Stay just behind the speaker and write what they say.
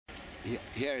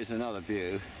Here is another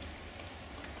view.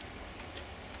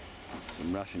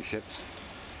 Some Russian ships.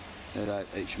 No doubt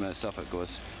HMS Suffolk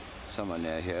was somewhere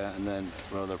near here, and then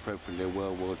rather appropriately a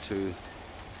World War II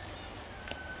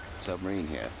submarine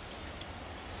here.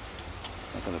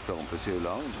 Not going to film for too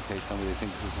long in case somebody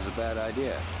thinks this is a bad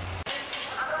idea.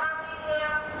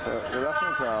 So the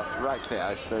Russians are rightly,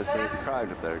 I suppose, very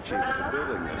proud of their achievement of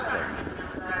building this thing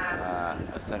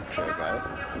a century ago.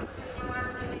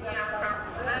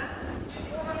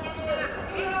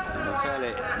 A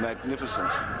fairly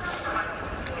magnificent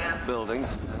building.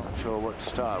 I'm not sure what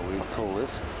style we'd call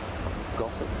this.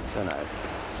 Gothic? Don't know.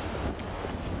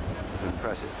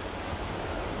 Impressive.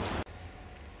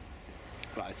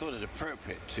 But I thought it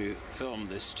appropriate to film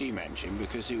this steam engine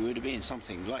because it would have been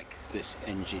something like this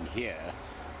engine here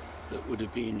that would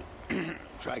have been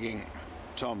dragging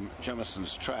Tom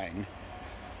Jameson's train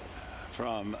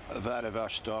from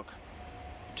Vladivostok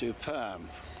to Perm.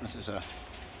 This is a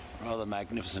rather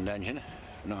magnificent engine.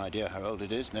 No idea how old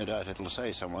it is, no doubt it'll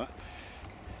say somewhere.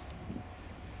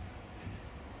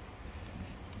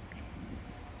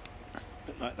 A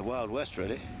bit like the Wild West,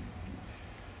 really.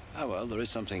 Oh well, there is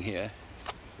something here.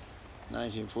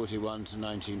 1941 to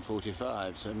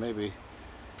 1945, so maybe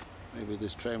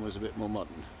this train was a bit more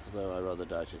modern, although I rather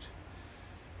doubt it.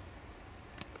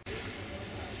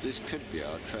 This could be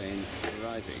our train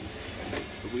arriving,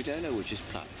 but we don't know which is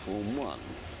platform 1.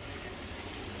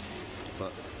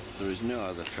 But there is no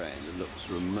other train that looks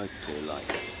remotely like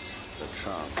the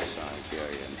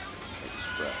Trans-Siberian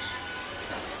Express.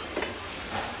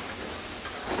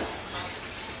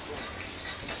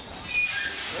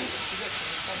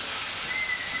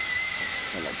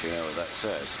 I'll let you know what that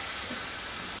says.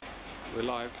 We're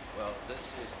live. Well,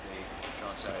 this is the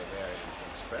Trans-Siberian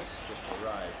Express, just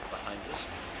arrived behind us.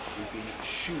 We've been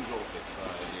shooed off it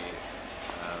by the,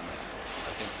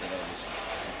 I think the name is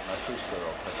Matrushka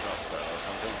or Petroska or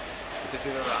something, because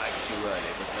we've arrived too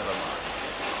early, but never mind.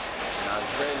 Now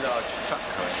there's a very large truck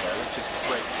coming here. Let's just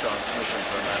break transmission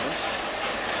for a moment.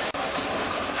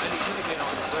 And it could have been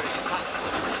on the very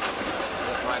platform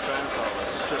that my grandfather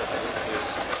stood with his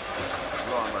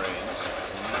Royal Marines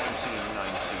in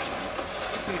 1919.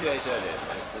 A few days earlier,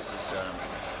 this is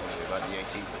about the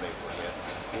 18th of April here.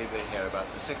 He had been here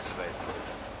about the 6th of April,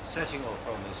 setting off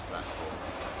from this platform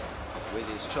with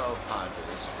his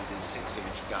 12-pounders, with his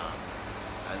 6-inch gun,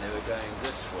 and they were going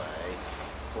this way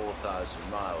 4,000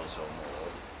 miles or more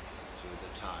to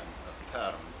the town of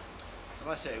Perm. I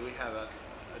must say we have a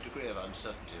degree of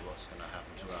uncertainty what's going to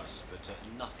happen to us, but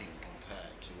nothing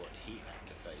compared to what he had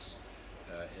to face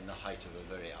in the height of a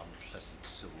very unpleasant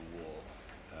civil war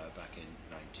back in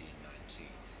 1919.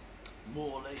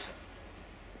 More later.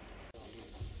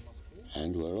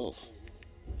 And we're off.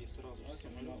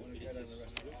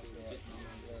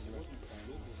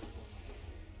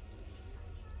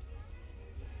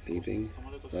 Leaving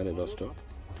Vladivostok,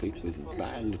 complete with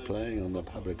band playing on the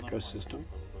public address system.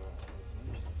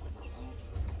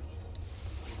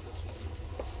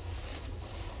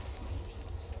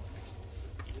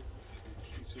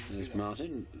 There's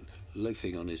Martin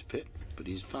loafing on his pit, but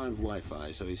he's found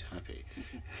Wi-Fi, so he's happy.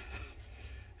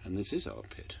 And this is our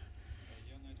pit.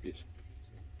 It's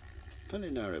fairly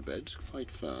narrow beds, quite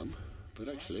firm, but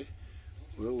actually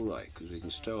we're all right because we can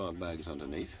stow our bags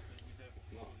underneath.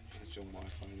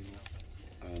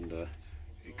 And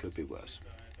it could be worse.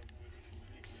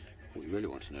 What we really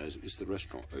want to know is the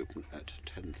restaurant open at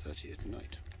 10:30 at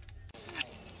night?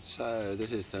 So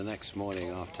this is the next morning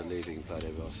after leaving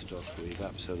Vladivostok. We've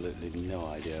absolutely no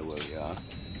idea where we are.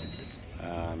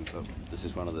 But this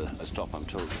is a stop, I'm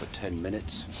told, for 10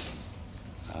 minutes.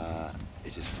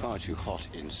 It is far too hot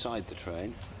inside the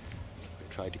train. We've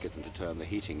tried to get them to turn the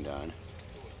heating down.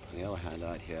 On the other hand,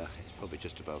 out here, it's probably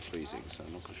just above freezing, so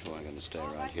I'm not sure I'm going to stay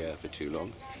around here for too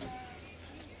long.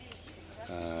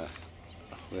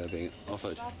 We're being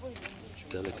offered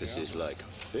delicacies like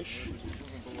fish,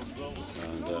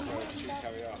 and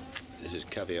this is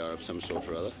caviar of some sort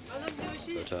or other,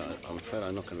 but I'm afraid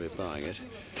I'm not going to be buying it,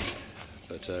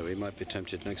 but we might be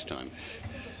tempted next time.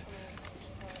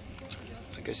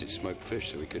 I guess it's smoked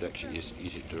fish, so we could actually just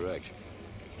eat it direct.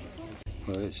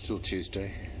 Well, it's still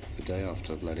Tuesday, the day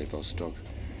after Vladivostok,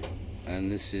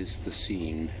 and this is the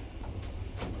scene.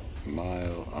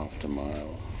 Mile after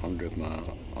mile, 100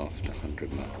 mile after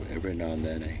 100 mile. Every now and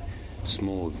then a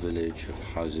small village of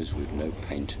houses with no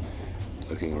paint,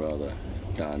 looking rather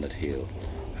down at heel.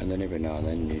 And then every now and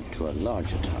then into a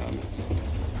larger town.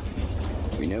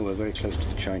 We know we're very close to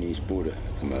the Chinese border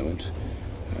at the moment.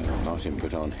 Martin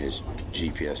put on his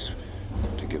GPS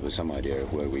to give us some idea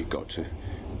of where we got to,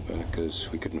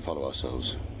 because we couldn't follow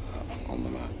ourselves on the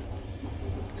map.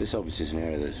 This obviously is an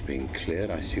area that's been cleared.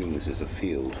 I assume this is a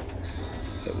field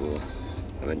that will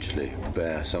eventually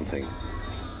bear something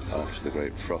after the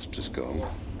great frost has gone.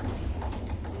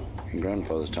 In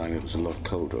grandfather's time it was a lot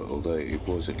colder, although it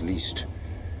was at least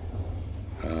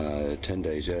 10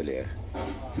 days earlier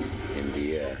in the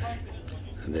year,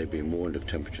 and they'd been warned of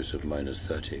temperatures of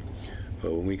 -30.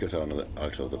 Well, when we got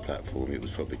out of the platform, it was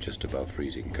probably just above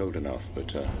freezing. Cold enough,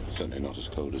 but certainly not as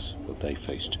cold as what they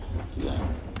faced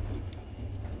then.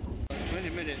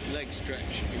 20-minute leg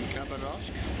stretch in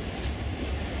Omsk.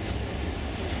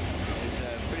 It's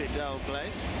a pretty dull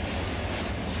place.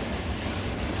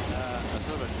 A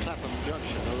sort of Clapham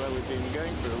Junction, although we've been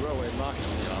going through a railway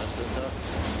marketing yard that are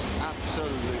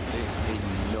absolutely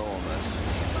enormous.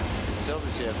 It's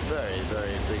obviously a very,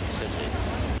 very big city.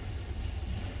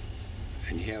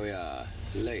 And here we are,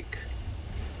 Lake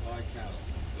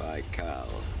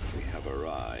Baikal. We have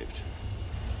arrived.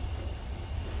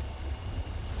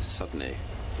 Suddenly,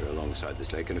 we're alongside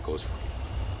this lake, and of course,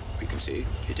 we can see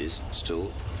it is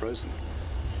still frozen.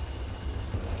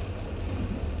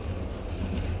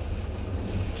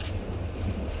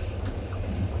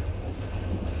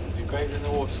 Engraved in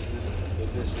the waters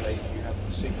of this lake, you have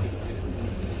the secret of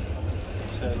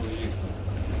eternal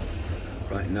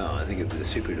youth. Right now, I think it would be the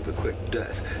secret of a quick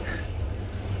death.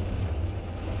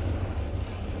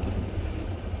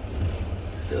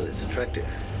 Still, it's attractive.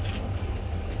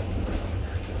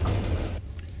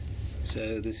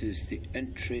 So this is the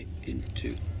entry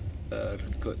into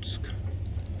Irkutsk.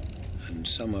 And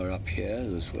somewhere up here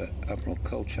was where Admiral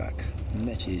Kolchak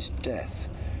met his death,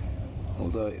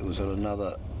 although it was on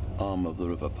another arm of the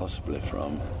river, possibly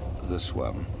from this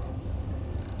one.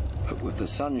 But with the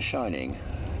sun shining,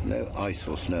 no ice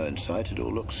or snow in sight, it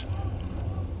all looks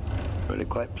really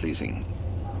quite pleasing.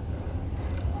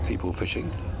 People fishing.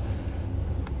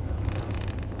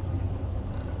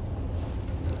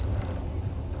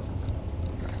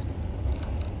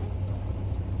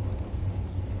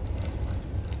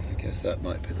 I guess that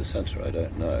might be the centre, I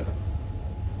don't know.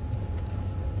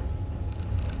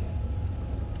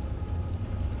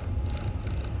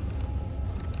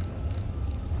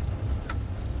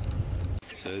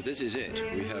 So this is it.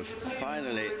 We have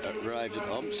finally arrived at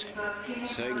Omsk,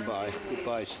 saying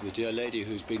goodbye to the dear lady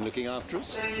who's been looking after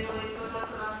us.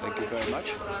 Thank you very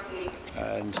much.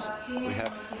 And we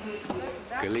have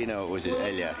Galina, or was it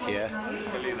Elia, here?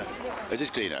 Galina. It is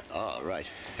Galina. Ah, right.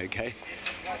 Okay.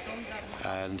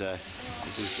 And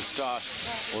this is the start,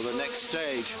 or the next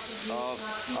stage, of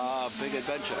our big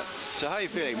adventure. So how are you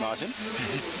feeling, Martin?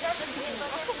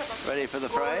 Ready for the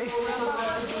fray?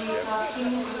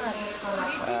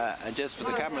 And just for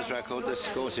the camera's record, this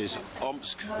of course is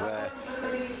Omsk, where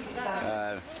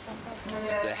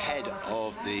the head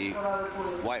of the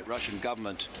White Russian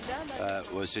government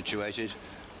was situated,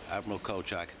 Admiral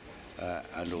Kolchak,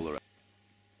 and all the rest.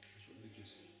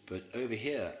 But over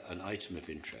here, an item of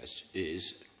interest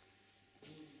is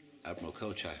Admiral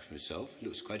Kolchak himself.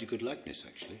 Looks quite a good likeness,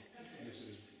 actually.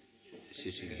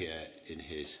 Sitting here in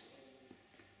his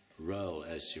role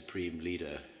as supreme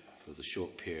leader for the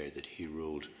short period that he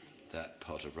ruled that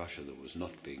part of Russia that was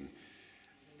not being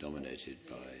dominated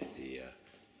by the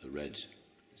Reds.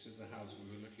 This is the house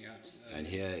we were looking at. And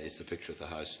here is the picture of the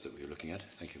house that we were looking at.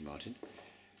 Thank you, Martin.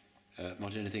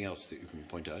 Martin, anything else that you can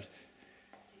point out?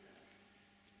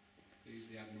 These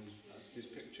are the admiral's. That's his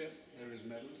picture. There are his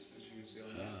medals, as you can see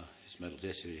on there. Ah, his medals.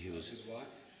 Yes, he was. That's his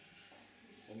wife,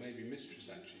 or maybe mistress,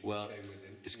 actually. Well, came with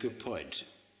him. it's a good point.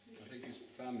 I think his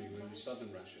family were in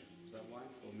southern Russia. Was that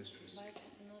wife or mistress? Wife,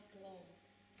 not long.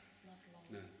 Not long.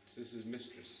 No, so this is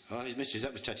mistress. Oh, his mistress.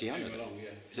 That was Tatiana. Came along,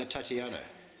 yeah. Is that Tatiana?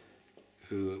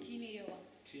 Who?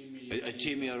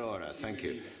 Timiorova, thank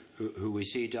you. Who we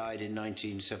see died in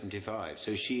 1975.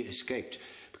 So she escaped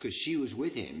because she was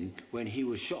with him when he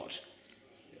was shot.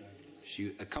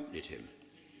 She accompanied him.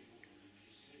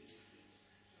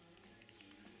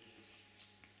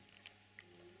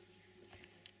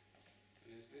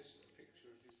 And is this